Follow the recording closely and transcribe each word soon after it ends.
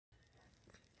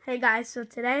Hey guys, so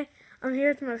today I'm here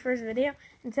with my first video,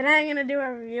 and today I'm going to do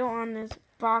a review on this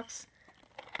box,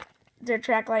 Dirt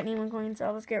Track Lightning McQueen,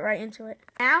 so let's get right into it.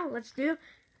 Now, let's do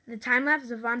the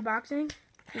time-lapse of unboxing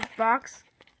this box,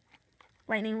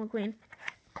 Lightning McQueen.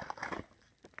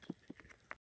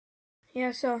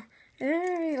 Yeah, so,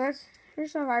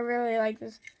 first off, I really like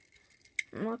this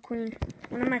McQueen,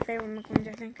 one of my favorite McQueens,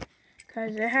 I think,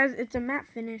 because it's a matte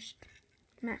finish,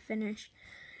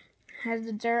 has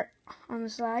the dirt on the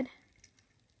side.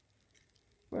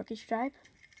 Rookie stripe,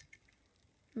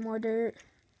 more dirt,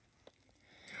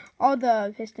 all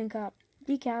the piston cup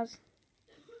decals.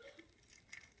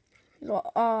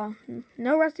 No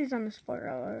rusties on the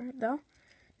spoiler though.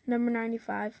 Number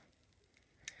 95.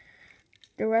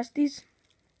 The rusties,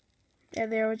 they're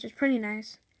there, which is pretty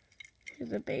nice.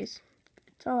 Here's the base.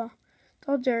 It's all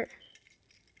dirt.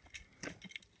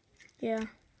 Yeah,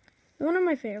 one of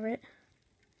my favorite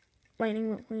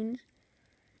Lightning McQueens.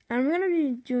 I'm gonna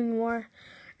be doing more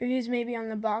reviews maybe on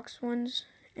the box ones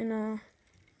in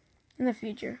the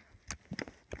future.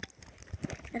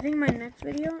 I think my next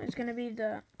video is gonna be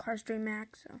the Car Stream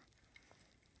Max. So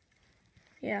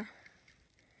yeah,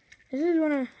 this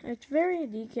is it's very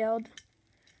detailed,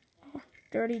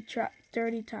 dirty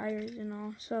tires and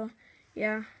all. So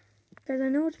yeah, guys, I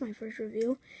know it's my first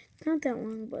review. It's not that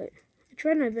long, but I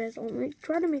tried my best. I'll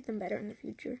try to make them better in the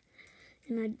future.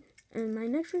 And my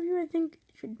next review, I think,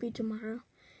 should be tomorrow.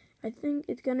 I think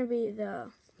it's gonna be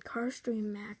the Car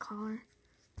Stream Max collar.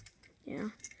 Yeah,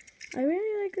 I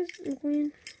really like this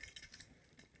McQueen.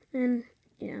 And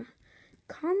yeah,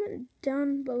 comment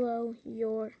down below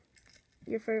your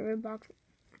favorite box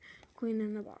McQueen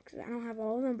in the boxes. I don't have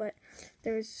all of them, but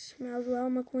there's Smells Well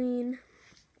McQueen,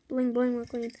 Bling Bling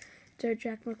McQueen, Dirt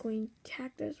Track McQueen,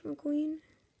 Cactus McQueen.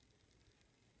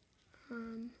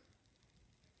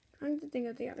 Trying to think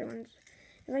of the other ones.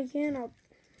 If I can, I'll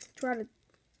try to.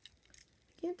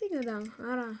 Can't think of them.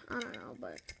 I don't know,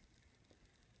 but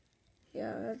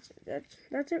yeah,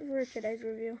 that's it for today's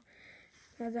review.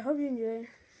 Guys, I hope you enjoyed.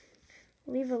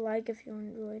 Leave a like if you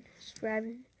enjoyed.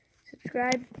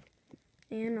 Subscribe,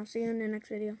 and I'll see you in the next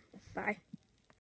video. Bye.